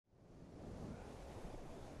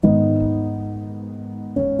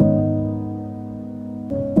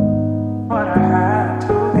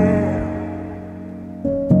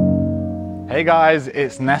Hey guys,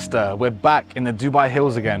 it's Nestor. We're back in the Dubai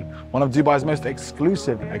Hills again, one of Dubai's most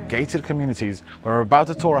exclusive gated communities. We're about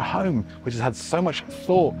to tour a home which has had so much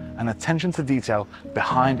thought and attention to detail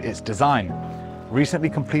behind its design. Recently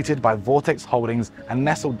completed by Vortex Holdings and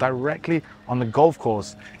nestled directly on the golf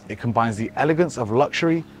course, it combines the elegance of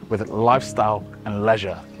luxury with lifestyle and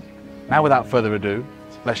leisure. Now without further ado,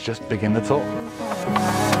 let's just begin the tour.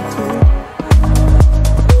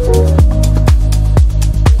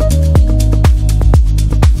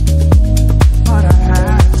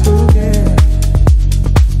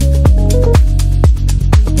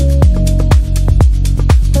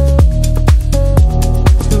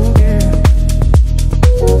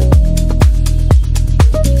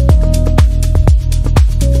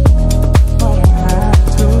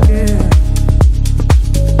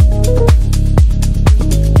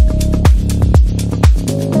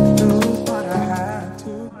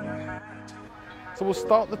 So we'll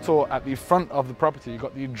start the tour at the front of the property. You've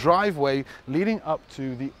got the driveway leading up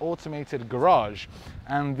to the automated garage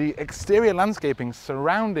and the exterior landscaping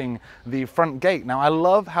surrounding the front gate. Now I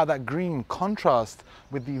love how that green contrasts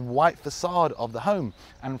with the white facade of the home.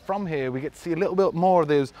 And from here we get to see a little bit more of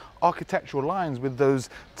those architectural lines with those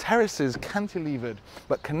terraces cantilevered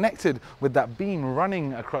but connected with that beam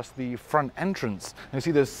running across the front entrance. And you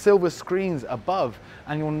see those silver screens above,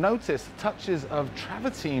 and you'll notice touches of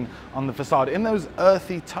travertine on the facade in those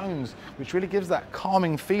earthy tones, which really gives that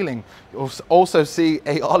calming feeling. You'll also see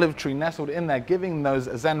a olive tree nestled in there, giving those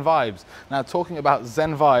Zen vibes. Now talking about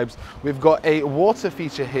Zen vibes, we've got a water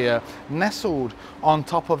feature here nestled on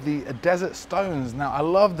top of the desert stones. Now I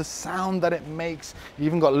love the sound that it makes. You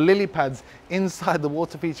even got lily pads inside the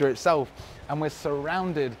water feature itself, and we're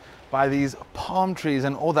surrounded by these palm trees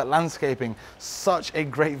and all that landscaping. Such a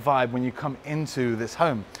great vibe when you come into this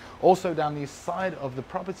home. Also down the side of the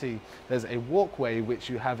property, there's a walkway which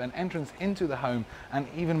you have an entrance into the home and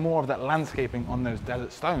even more of that landscaping on those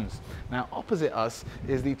desert stones. Now opposite us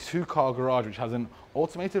is the two-car garage, which has an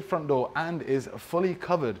automated front door and is fully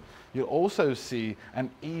covered. You'll also see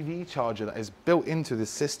an EV charger that is built into the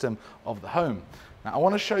system of the home. Now I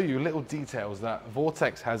want to show you little details that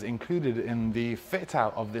Vortex has included in the fit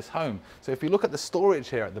out of this home. So if you look at the storage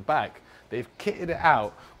here at the back, they've kitted it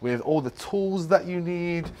out with all the tools that you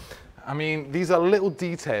need. I mean, these are little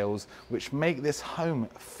details which make this home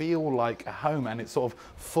feel like a home, and it's sort of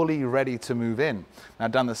fully ready to move in. Now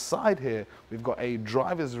down the side here, we've got a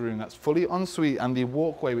driver's room that's fully ensuite and the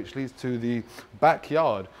walkway which leads to the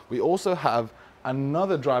backyard. We also have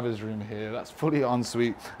another driver's room here that's fully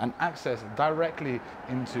ensuite and access directly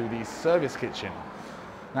into the service kitchen.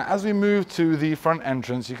 Now as we move to the front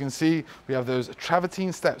entrance, you can see we have those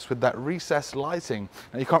travertine steps with that recessed lighting.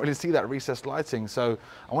 Now you can't really see that recessed lighting, so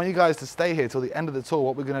I want you guys to stay here till the end of the tour.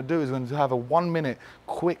 What we're going to do is we're going to have a 1-minute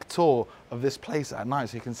quick tour of this place at night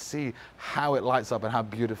so you can see how it lights up and how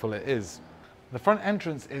beautiful it is. The front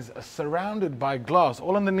entrance is surrounded by glass,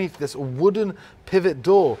 all underneath this wooden pivot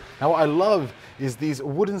door. Now what I love is these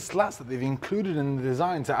wooden slats that they've included in the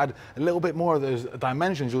design to add a little bit more of those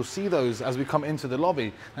dimensions. You'll see those as we come into the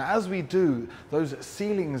lobby. Now as we do, those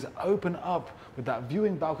ceilings open up with that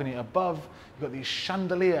viewing balcony above. You've got the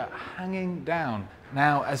chandelier hanging down.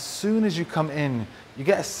 Now as soon as you come in, you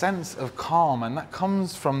get a sense of calm, and that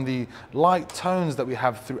comes from the light tones that we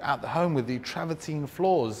have throughout the home with the travertine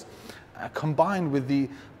floors. Combined with the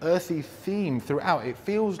earthy theme throughout, it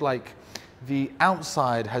feels like the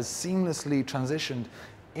outside has seamlessly transitioned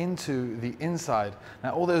into the inside.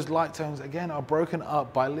 Now all those light tones again are broken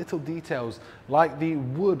up by little details like the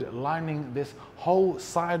wood lining this whole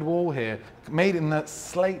side wall here, made in the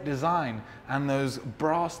slate design, and those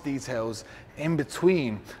brass details in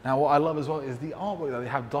between. Now what I love as well is the artwork that they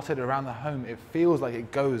have dotted around the home. It feels like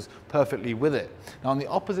it goes perfectly with it. Now on the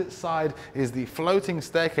opposite side is the floating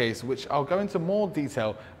staircase, which I'll go into more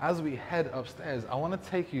detail as we head upstairs. I want to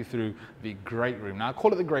take you through the great room. Now I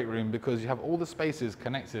call it the great room because you have all the spaces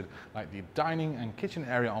connected, like the dining and kitchen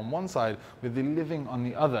area on one side with the living on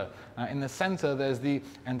the other. Now in the center there's the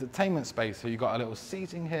entertainment space, so you've got a little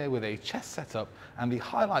seating here with a chess setup and the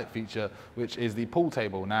highlight feature, which is the pool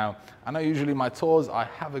table. Now I know usually my tours I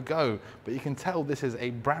have a go, but you can tell this is a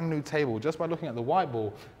brand new table just by looking at the white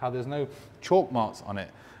ball, how there's no chalk marks on it.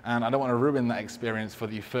 and I don't want to ruin that experience for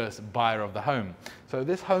the first buyer of the home. So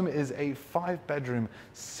this home is a 5-bedroom,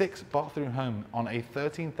 6-bathroom home on a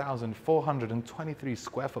 13,423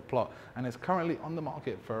 square foot plot, and it's currently on the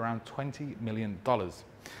market for around $20 million.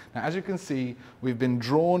 Now, as you can see, we've been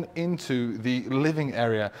drawn into the living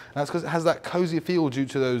area. And that's because it has that cozy feel due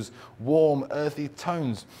to those warm, earthy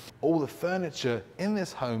tones. All the furniture in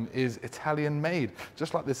this home is Italian made,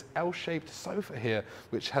 just like this L-shaped sofa here,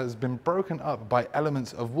 which has been broken up by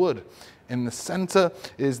elements of wood. In the center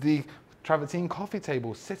is the travertine coffee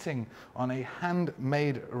table sitting on a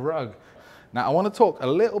handmade rug. Now, I want to talk a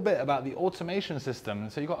little bit about the automation system.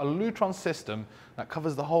 So you've got a Lutron system that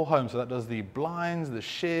covers the whole home. So that does the blinds, the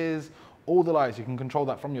shears, all the lights. You can control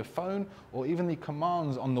that from your phone or even the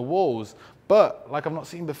commands on the walls. But like I've not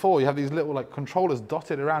seen before, you have these little like controllers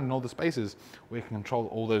dotted around in all the spaces where you can control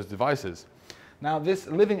all those devices. Now, this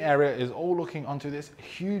living area is all looking onto this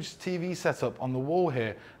huge TV setup on the wall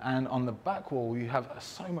here, and on the back wall you have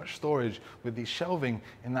so much storage with the shelving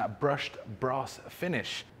in that brushed brass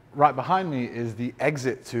finish. Right behind me is the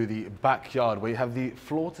exit to the backyard, where you have the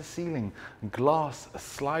floor-to-ceiling glass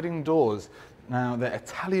sliding doors. Now, they're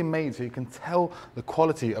Italian made, so you can tell the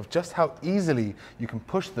quality of just how easily you can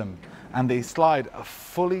push them. And they slide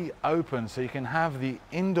fully open, so you can have the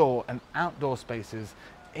indoor and outdoor spaces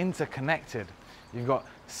interconnected. You've got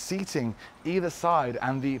seating either side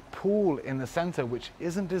and the pool in the center, which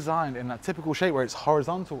isn't designed in that typical shape where it's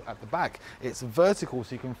horizontal at the back. It's vertical,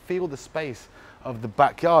 so you can feel the space of the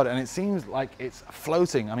backyard, and it seems like it's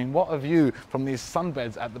floating. I mean, what a view from these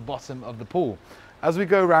sunbeds at the bottom of the pool. As we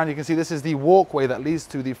go around, you can see this is the walkway that leads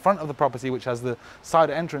to the front of the property, which has the side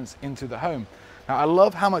entrance into the home. Now, I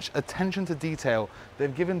love how much attention to detail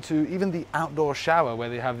they've given to even the outdoor shower, where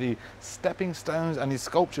they have the stepping stones and these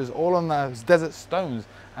sculptures all on those desert stones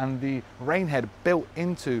and the rain head built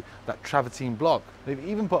into that travertine block. They've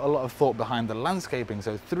even put a lot of thought behind the landscaping.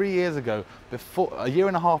 So 3 years ago, a year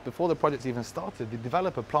and a half before the project even started, the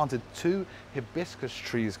developer planted 2 hibiscus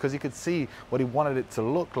trees because he could see what he wanted it to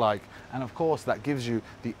look like. And of course, that gives you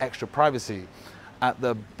the extra privacy. At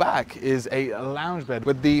the back is a lounge bed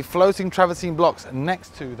with the floating travertine blocks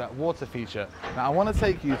next to that water feature. Now, I want to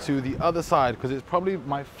take you to the other side because it's probably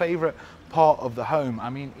my favorite part of the home. I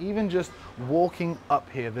mean, even just walking up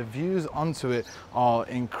here, the views onto it are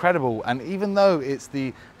incredible. And even though it's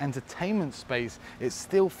the entertainment space, it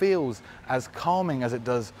still feels as calming as it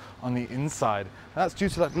does on the inside. That's due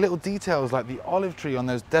to like little details like the olive tree on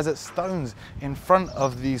those desert stones in front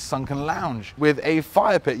of the sunken lounge. With a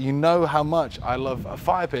fire pit, you know how much I love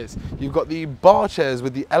fire pits. You've got the bar chairs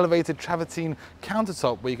with the elevated travertine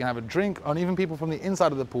countertop where you can have a drink, and even people from the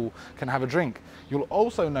inside of the pool can have a drink. You'll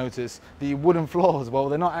also notice the wooden floors. Well,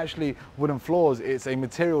 they're not actually wooden floors, it's a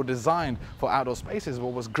material designed for outdoor spaces. But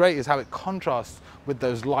what's great is how it contrasts with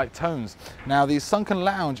those light tones. Now, the sunken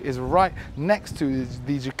lounge is right next to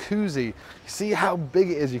the jacuzzi. See how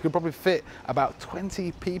big it is? You could probably fit about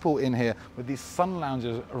 20 people in here with these sun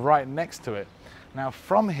loungers right next to it. Now,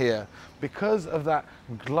 from here, because of that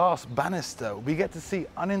glass banister, we get to see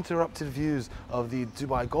uninterrupted views of the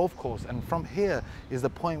Dubai golf course. And from here is the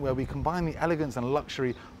point where we combine the elegance and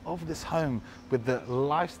luxury of this home with the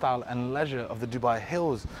lifestyle and leisure of the Dubai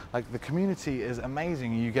hills. Like, the community is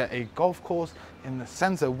amazing. You get a golf course in the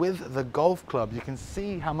center with the golf club. You can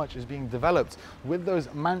see how much is being developed with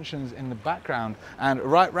those mansions in the background. And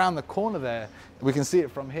right round the corner there, we can see it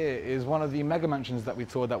from here, is one of the mega mansions that we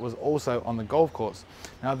toured that was also on the golf course.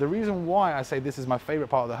 Now, the reason why I say this is my favorite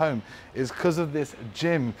part of the home is because of this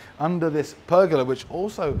gym under this pergola, which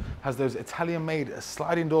also has those Italian made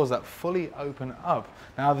sliding doors that fully open up.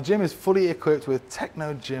 Now, the gym is fully equipped with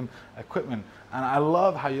techno gym equipment, and I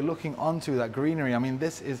love how you're looking onto that greenery. I mean,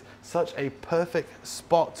 this is such a perfect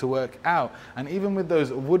spot to work out, and even with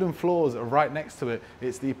those wooden floors right next to it,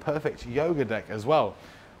 it's the perfect yoga deck as well.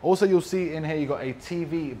 Also, you'll see in here you've got a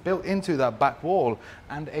TV built into that back wall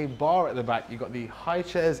and a bar at the back. You've got the high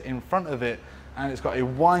chairs in front of it, and it's got a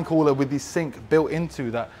wine cooler with the sink built into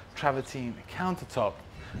that travertine countertop.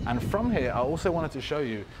 And from here, I also wanted to show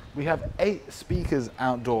you, we have 8 speakers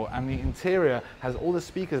outdoor, and the interior has all the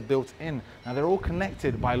speakers built in. Now, they're all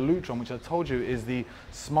connected by Lutron, which I told you is the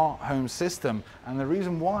smart home system. And the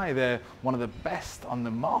reason why they're one of the best on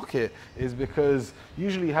the market is because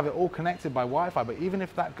usually you have it all connected by Wi-Fi, but even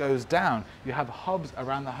if that goes down, you have hubs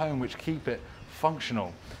around the home which keep it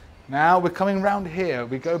functional. Now we're coming round here,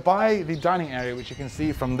 we go by the dining area, which you can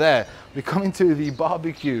see from there. We're coming to the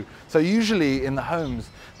barbecue. So usually in the homes,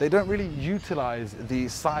 they don't really utilize the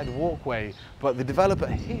side walkway, but the developer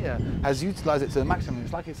here has utilized it to the maximum.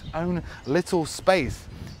 It's like its own little space.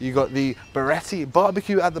 You got the Beretti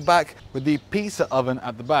barbecue at the back with the pizza oven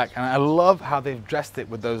at the back. And I love how they've dressed it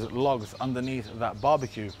with those logs underneath that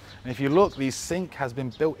barbecue. And if you look, the sink has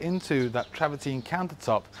been built into that travertine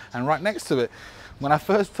countertop, and right next to it, when I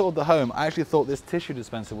first toured the home, I actually thought this tissue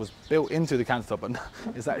dispenser was built into the countertop, but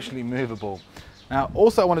it's actually movable. Now,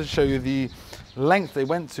 also I wanted to show you the length they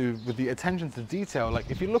went to with the attention to detail.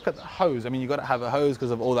 Like if you look at the hose, I mean, you've got to have a hose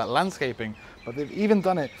because of all that landscaping, but they've even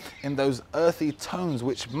done it in those earthy tones,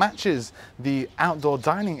 which matches the outdoor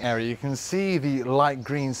dining area. You can see the light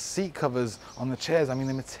green seat covers on the chairs. I mean,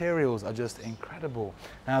 the materials are just incredible.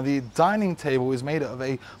 Now, the dining table is made of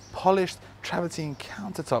a polished travertine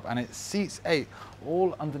countertop, and it seats 8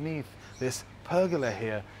 all underneath this pergola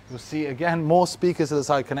here. You'll see again more speakers to the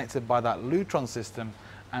side connected by that Lutron system,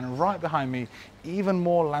 and right behind me even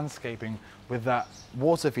more landscaping with that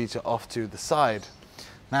water feature off to the side.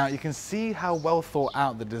 Now you can see how well thought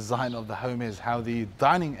out the design of the home is, how the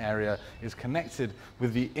dining area is connected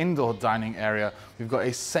with the indoor dining area. We've got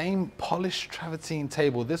a same polished travertine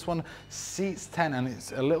table. This one seats 10 and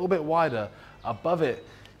it's a little bit wider. Above it,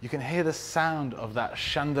 you can hear the sound of that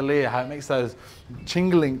chandelier, how it makes those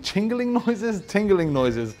tingling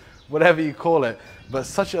noises, whatever you call it. But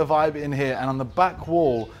such a vibe in here. And on the back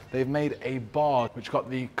wall, they've made a bar which got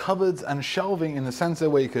the cupboards and shelving in the center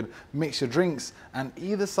where you could mix your drinks, and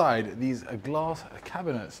either side these glass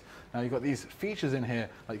cabinets. Now you've got these features in here,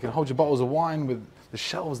 like you can hold your bottles of wine with the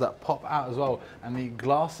shelves that pop out as well, and the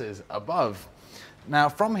glasses above. Now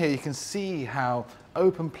from here you can see how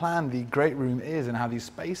open plan the great room is and how these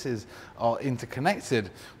spaces are interconnected.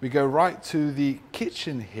 We go right to the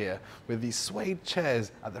kitchen here with these suede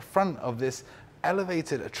chairs at the front of this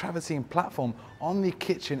elevated travertine platform on the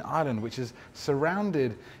kitchen island, which is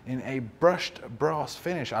surrounded in a brushed brass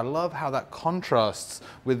finish. I love how that contrasts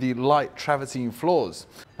with the light travertine floors.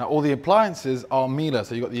 Now all the appliances are Miele,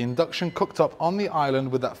 so you've got the induction cooktop on the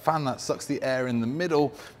island with that fan that sucks the air in the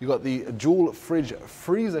middle. You've got the dual fridge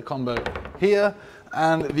freezer combo here,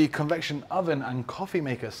 and the convection oven and coffee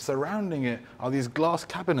maker surrounding it are these glass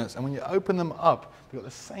cabinets, and when you open them up, you've got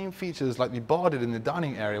the same features like the bar did in the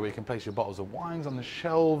dining area, where you can place your bottles of wines on the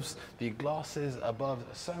shelves, the glasses above,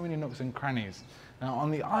 so many nooks and crannies. Now on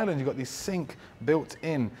the island, you've got the sink built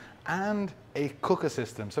in and a cooker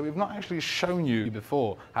system. So we've not actually shown you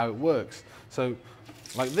before how it works. So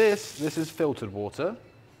like this is filtered water.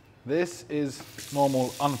 This is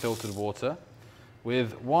normal unfiltered water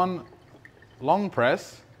with one long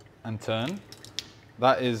press and turn.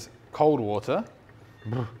 That is cold water.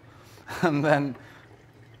 And then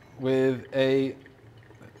with a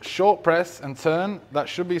short press and turn, that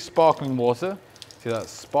should be sparkling water. See,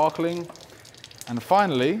 that's sparkling. And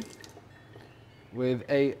finally, with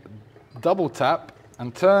a double tap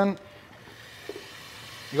and turn,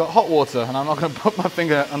 you got hot water, and I'm not going to put my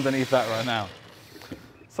finger underneath that right now.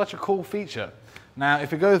 Such a cool feature. Now,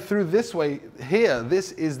 if you go through this way here,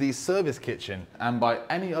 this is the service kitchen, and by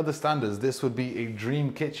any other standards, this would be a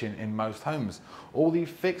dream kitchen in most homes. All the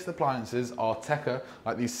fixed appliances are Tekka,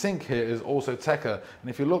 like the sink here is also Tekka, and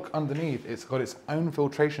if you look underneath, it's got its own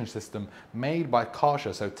filtration system made by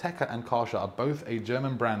Karcher. So Tekka and Karcher are both a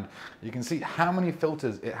German brand. You can see how many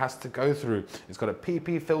filters it has to go through. It's got a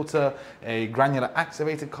PP filter, a granular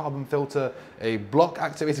activated carbon filter, a block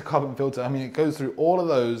activated carbon filter. I mean, it goes through all of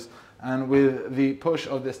those. And with the push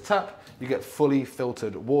of this tap, you get fully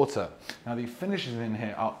filtered water. Now the finishes in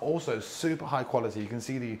here are also super high quality. You can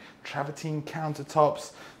see the travertine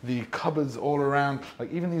countertops, the cupboards all around,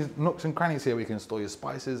 like even these nooks and crannies here where you can store your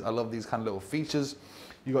spices. I love these kind of little features.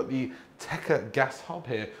 You got the Tekka gas hob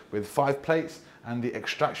here with 5 plates and the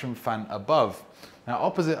extraction fan above. Now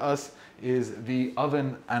opposite us is the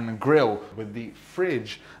oven and grill with the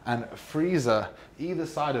fridge and freezer either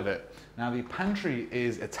side of it. Now the pantry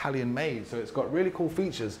is Italian made, so it's got really cool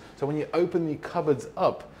features. So when you open the cupboards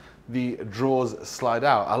up, the drawers slide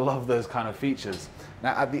out. I love those kind of features.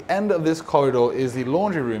 Now at the end of this corridor is the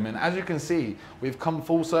laundry room, and as you can see, we've come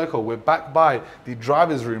full circle. We're back by the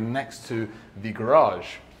driver's room next to the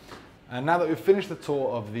garage. And now that we've finished the tour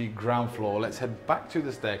of the ground floor, let's head back to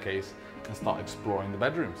the staircase and start exploring the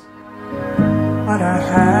bedrooms. What I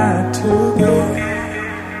had to give.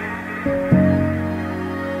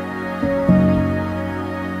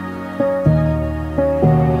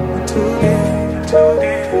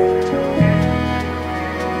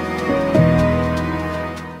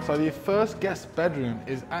 So the first guest bedroom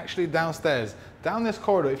is actually downstairs. Down this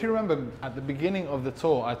corridor, if you remember at the beginning of the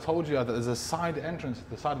tour, I told you that there's a side entrance to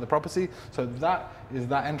the side of the property. So that is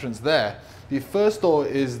that entrance there. The first door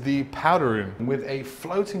is the powder room with a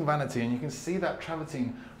floating vanity, and you can see that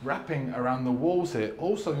travertine wrapping around the walls here.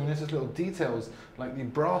 Also, you notice little details like the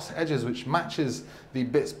brass edges, which matches the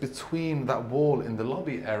bits between that wall in the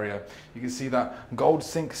lobby area. You can see that gold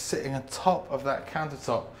sink sitting atop of that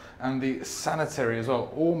countertop, and the sanitary as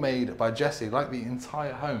well, all made by Jesse, like the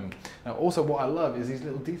entire home. Now, also what I love is these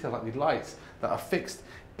little details like the lights that are fixed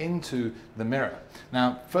into the mirror.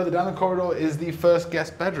 Now, further down the corridor is the first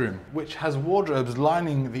guest bedroom, which has wardrobes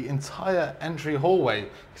lining the entire entry hallway. You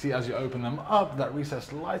see, as you open them up, that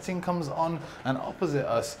recessed lighting comes on, and opposite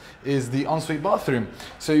us is the ensuite bathroom.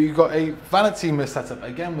 So you've got a vanity mirror setup,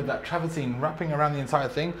 again with that travertine wrapping around the entire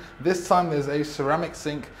thing. This time there's a ceramic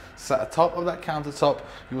sink sat atop of that countertop.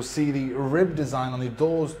 You'll see the rib design on the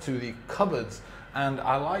doors to the cupboards. And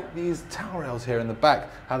I like these towel rails here in the back,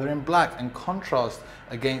 how they're in black and contrast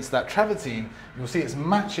against that travertine. You'll see it's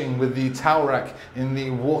matching with the towel rack in the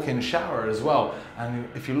walk-in shower as well. And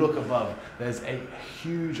if you look above, there's a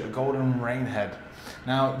huge golden rain head.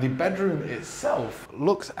 Now, the bedroom itself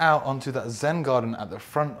looks out onto that Zen garden at the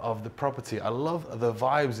front of the property. I love the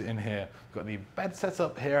vibes in here. We've got the bed set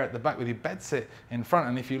up here at the back with the bed sit in front.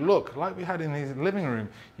 And if you look, like we had in the living room,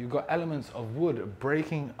 you've got elements of wood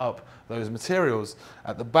breaking up those materials.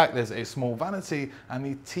 At the back, there's a small vanity and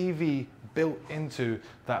the TV built into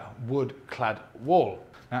that wood-clad wall.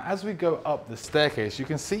 Now, as we go up the staircase, you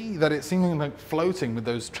can see that it's seeming like floating with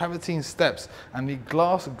those travertine steps, and the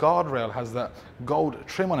glass guardrail has that gold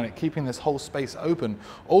trim on it, keeping this whole space open.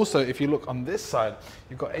 Also, if you look on this side,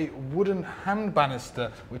 you've got a wooden hand banister,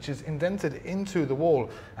 which is indented into the wall,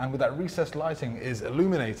 and with that recessed lighting is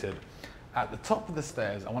illuminated. At the top of the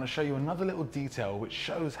stairs, I want to show you another little detail which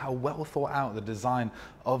shows how well thought out the design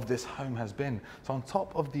of this home has been. So on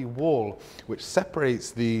top of the wall, which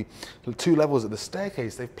separates the two levels of the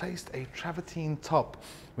staircase, they've placed a travertine top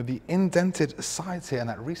with the indented sides here and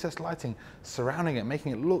that recessed lighting surrounding it,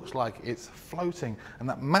 making it look like it's floating, and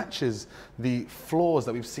that matches the floors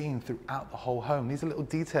that we've seen throughout the whole home. These are little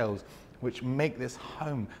details which make this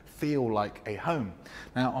home feel like a home.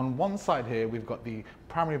 Now, on one side here, we've got the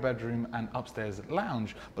primary bedroom and upstairs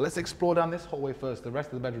lounge, but let's explore down this hallway first, the rest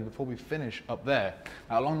of the bedroom, before we finish up there.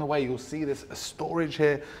 Now, along the way, you'll see this storage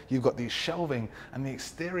here. You've got the shelving, and the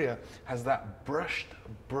exterior has that brushed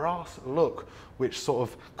brass look, which sort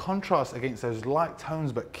of contrasts against those light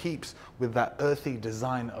tones, but keeps with that earthy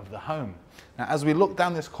design of the home. Now, as we look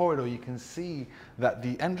down this corridor, you can see that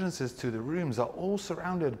the entrances to the rooms are all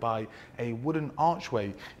surrounded by a wooden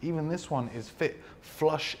archway. Even this one is fit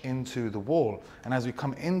flush into the wall. And as we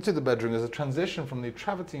come into the bedroom, there's a transition from the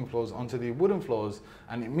travertine floors onto the wooden floors,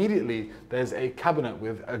 and immediately there's a cabinet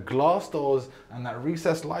with glass doors and that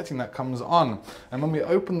recessed lighting that comes on. And when we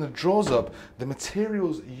open the drawers up, the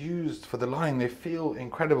materials used for the lining, they feel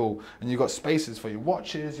incredible. And you've got spaces for your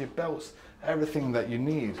watches, your belts, everything that you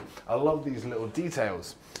need. I love these little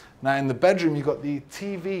details. Now, in the bedroom, you've got the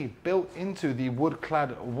TV built into the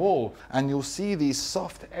wood-clad wall, and you'll see these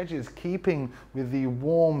soft edges keeping with the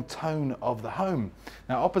warm tone of the home.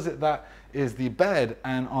 Now, opposite that is the bed,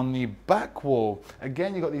 and on the back wall,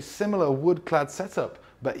 again, you've got this similar wood-clad setup,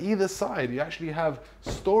 but either side, you actually have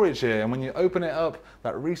storage here, and when you open it up,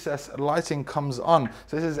 that recessed lighting comes on.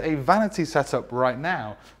 So this is a vanity setup right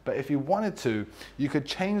now, but if you wanted to, you could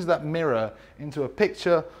change that mirror into a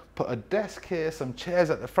picture, put a desk here, some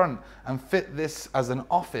chairs at the front, and fit this as an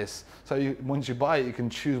office. So once you buy it, you can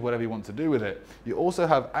choose whatever you want to do with it. You also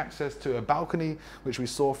have access to a balcony, which we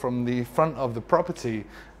saw from the front of the property,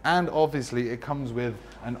 and obviously it comes with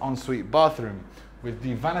an ensuite bathroom, with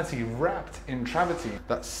the vanity wrapped in travertine.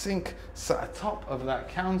 That sink sat atop of that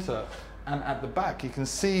counter, and at the back you can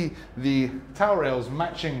see the towel rails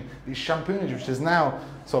matching the shampoonage, which is now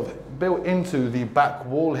sort of built into the back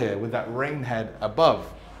wall here with that rain head above.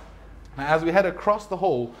 Now, as we head across the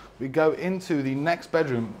hall, we go into the next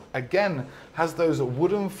bedroom. Again, has those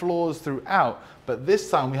wooden floors throughout, but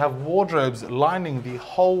this time we have wardrobes lining the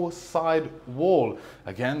whole side wall.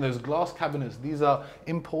 Again, those glass cabinets, these are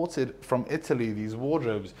imported from Italy, these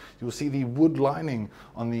wardrobes. You'll see the wood lining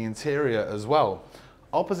on the interior as well.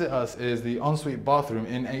 Opposite us is the ensuite bathroom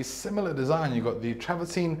in a similar design. You've got the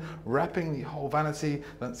travertine wrapping the whole vanity,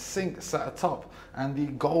 that sink sat atop, and the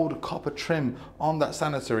gold copper trim on that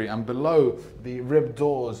sanitary, and below the ribbed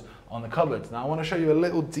doors on the cupboards. Now I want to show you a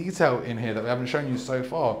little detail in here that we haven't shown you so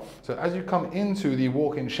far. So as you come into the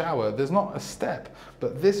walk-in shower, there's not a step,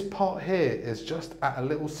 but this part here is just at a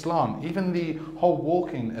little slant. Even the whole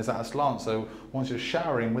walk-in is at a slant, so once you're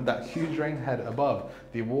showering with that huge rain head above,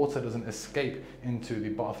 the water doesn't escape into the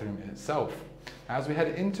bathroom itself. As we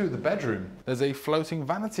head into the bedroom, there's a floating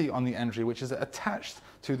vanity on the entry which is attached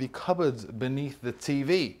to the cupboards beneath the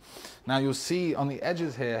TV. Now you'll see on the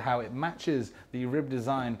edges here how it matches the rib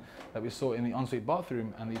design that we saw in the ensuite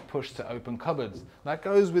bathroom and the push to open cupboards. That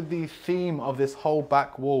goes with the theme of this whole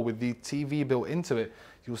back wall with the TV built into it.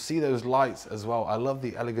 You'll see those lights as well. I love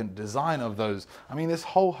the elegant design of those. I mean, this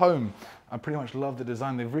whole home, I pretty much love the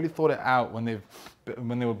design. They've really thought it out when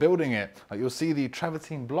they were building it. Like you'll see the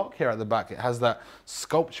travertine block here at the back. It has that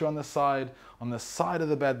sculpture on the side. On the side of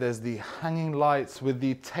the bed, there's the hanging lights with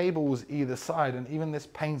the tables either side, and even this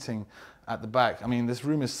painting at the back. I mean, this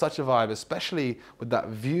room is such a vibe, especially with that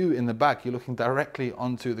view in the back. You're looking directly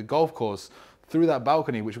onto the golf course through that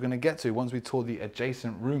balcony, which we're going to get to once we tour the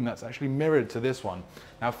adjacent room that's actually mirrored to this one.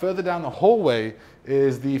 Now further down the hallway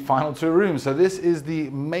is the final two rooms. So this is the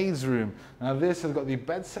maid's room. Now this has got the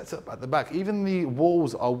bed set up at the back. Even the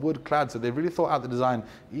walls are wood clad, so they've really thought out the design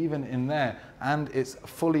even in there, and it's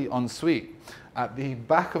fully en suite. At the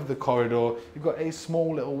back of the corridor, you've got a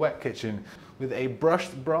small little wet kitchen with a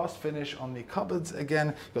brushed brass finish on the cupboards.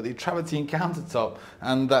 Again, you've got the travertine countertop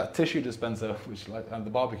and that tissue dispenser, which like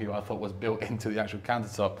the barbecue I thought was built into the actual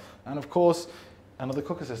countertop. And of course, another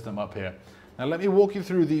cooker system up here. Now let me walk you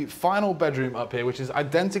through the final bedroom up here, which is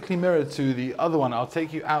identically mirrored to the other one. I'll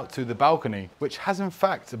take you out to the balcony, which has in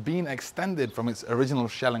fact been extended from its original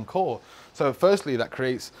shell and core. So firstly, that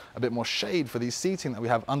creates a bit more shade for the seating that we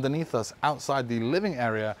have underneath us outside the living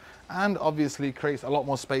area, and obviously creates a lot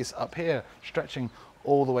more space up here, stretching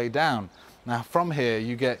all the way down. Now from here,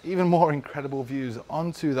 you get even more incredible views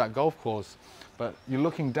onto that golf course, but you're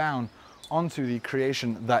looking down onto the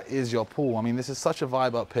creation that is your pool. I mean, this is such a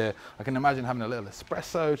vibe up here. I can imagine having a little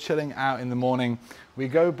espresso, chilling out in the morning. We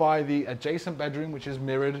go by the adjacent bedroom, which is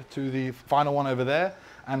mirrored to the final one over there,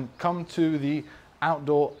 and come to the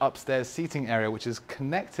outdoor upstairs seating area, which is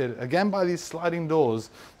connected again by these sliding doors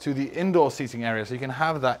to the indoor seating area, so you can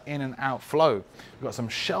have that in and out flow. We've got some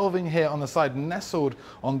shelving here on the side, nestled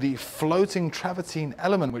on the floating travertine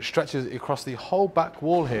element, which stretches across the whole back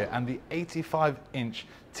wall here, and the 85-inch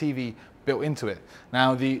TV built into it.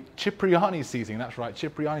 Now the Cipriani seating, that's right,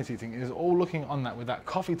 Cipriani seating, is all looking on that with that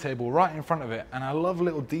coffee table right in front of it. And I love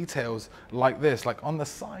little details like this. Like on the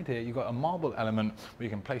side here, you've got a marble element where you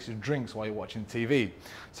can place your drinks while you're watching TV.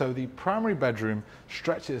 So the primary bedroom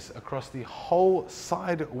stretches across the whole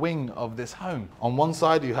side wing of this home. On one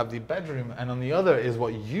side you have the bedroom, and on the other is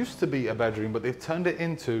what used to be a bedroom, but they've turned it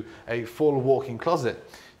into a full walk-in closet.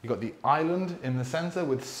 You've got the island in the center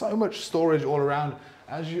with so much storage all around.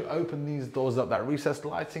 As you open these doors up, that recessed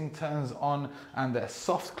lighting turns on, and they're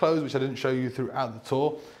soft close, which I didn't show you throughout the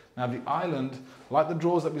tour. Now the island, like the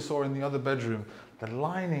drawers that we saw in the other bedroom, the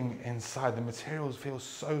lining inside, the materials feel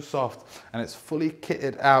so soft, and it's fully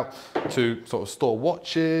kitted out to sort of store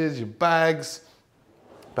watches, your bags.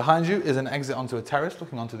 Behind you is an exit onto a terrace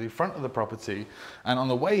looking onto the front of the property, and on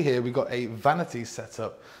the way here we've got a vanity set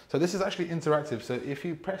up. So this is actually interactive, so if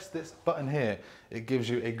you press this button here, it gives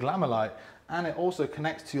you a glamour light, and it also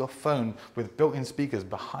connects to your phone with built-in speakers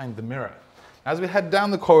behind the mirror. As we head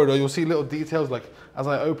down the corridor, you'll see little details like, as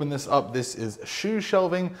I open this up, this is shoe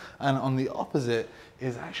shelving, and on the opposite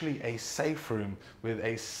is actually a safe room with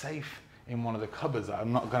a safe in one of the cupboards that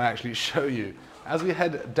I'm not going to actually show you. As we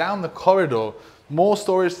head down the corridor, more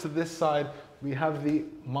storage to this side, we have the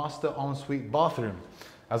master ensuite bathroom.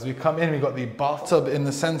 As we come in, we've got the bathtub in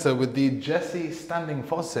the center with the Jessie standing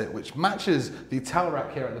faucet, which matches the towel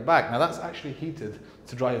rack here at the back. Now that's actually heated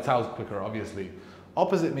to dry your towels quicker, obviously.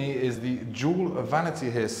 Opposite me is the jewel vanity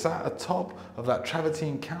here, sat atop of that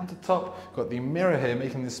travertine countertop. Got the mirror here,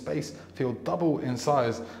 making this space feel double in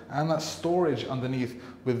size, and that storage underneath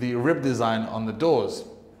with the rib design on the doors.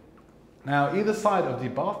 Now, either side of the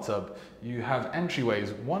bathtub, you have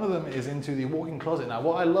entryways. One of them is into the walk-in closet. Now,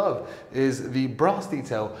 what I love is the brass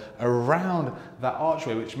detail around that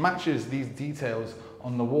archway, which matches these details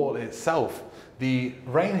on the wall itself. The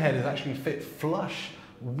rain head is actually fit flush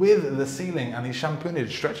with the ceiling, and the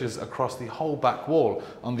champoonage stretches across the whole back wall.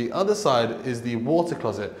 On the other side is the water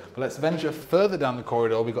closet. But let's venture further down the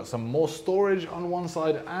corridor. We've got some more storage on one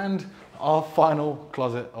side and our final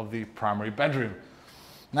closet of the primary bedroom.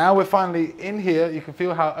 Now we're finally in here. You can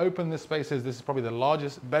feel how open this space is. This is probably the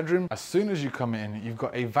largest bedroom. As soon as you come in, you've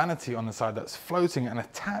got a vanity on the side that's floating and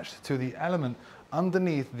attached to the element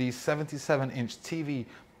underneath the 77-inch TV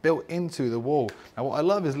built into the wall. Now what I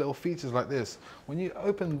love is little features like this. When you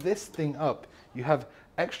open this thing up, you have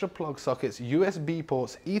extra plug sockets, USB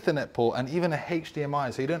ports, Ethernet port, and even a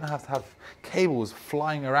HDMI, so you don't have to have cables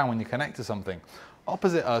flying around when you connect to something.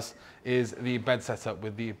 Opposite us is the bed setup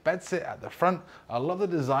with the bed sit at the front. I love the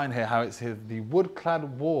design here, how it's here, the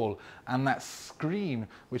wood-clad wall, and that screen,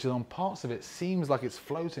 which is on parts of it, seems like it's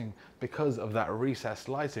floating because of that recessed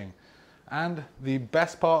lighting. And the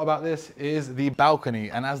best part about this is the balcony.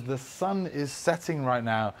 And as the sun is setting right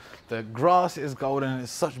now, the grass is golden,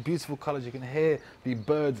 it's such beautiful colors. You can hear the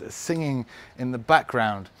birds singing in the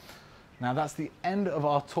background. Now that's the end of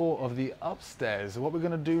our tour of the upstairs. What we're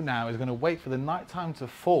gonna do now is gonna wait for the nighttime to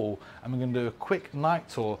fall, and we're gonna do a quick night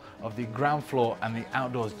tour of the ground floor and the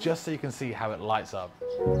outdoors, just so you can see how it lights up.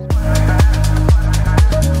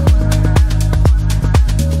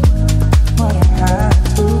 What I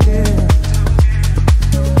had to give.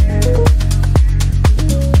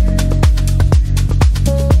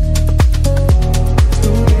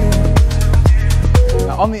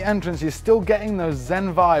 On the entrance, you're still getting those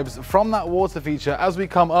zen vibes from that water feature. As we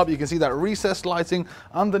come up, you can see that recessed lighting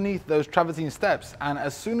underneath those travertine steps. And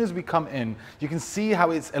as soon as we come in, you can see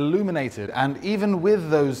how it's illuminated. And even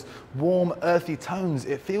with those warm, earthy tones,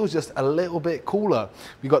 it feels just a little bit cooler.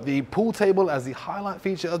 We've got the pool table as the highlight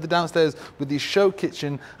feature of the downstairs, with the show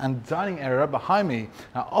kitchen and dining area behind me.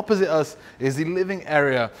 Now, opposite us is the living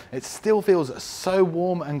area. It still feels so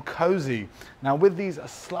warm and cozy. Now, with these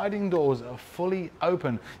sliding doors fully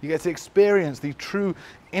open, you get to experience the true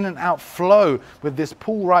in and out flow with this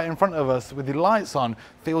pool right in front of us with the lights on.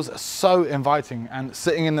 Feels so inviting, and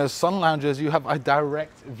sitting in those sun lounges, you have a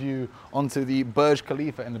direct view onto the Burj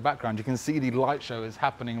Khalifa in the background. You can see the light show is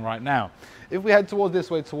happening right now. If we head towards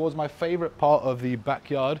this way, towards my favorite part of the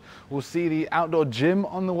backyard, we'll see the outdoor gym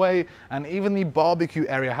on the way, and even the barbecue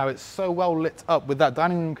area, how it's so well lit up with that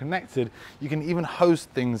dining room connected. You can even host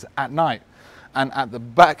things at night. And at the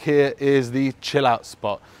back here is the chill out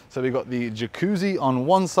spot. So we've got the jacuzzi on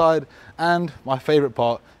one side, and my favorite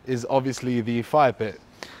part is obviously the fire pit.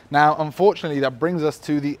 Now, unfortunately, that brings us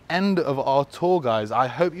to the end of our tour, guys. I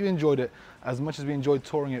hope you enjoyed it as much as we enjoyed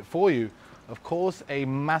touring it for you. Of course, a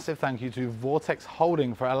massive thank you to Vortex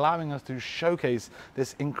Holdings for allowing us to showcase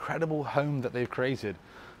this incredible home that they've created.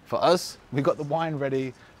 For us, we've got the wine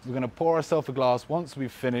ready. We're gonna pour ourselves a glass once we've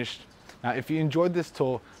finished. Now, if you enjoyed this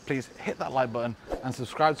tour, please hit that like button and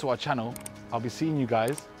subscribe to our channel. I'll be seeing you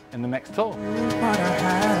guys in the next tour.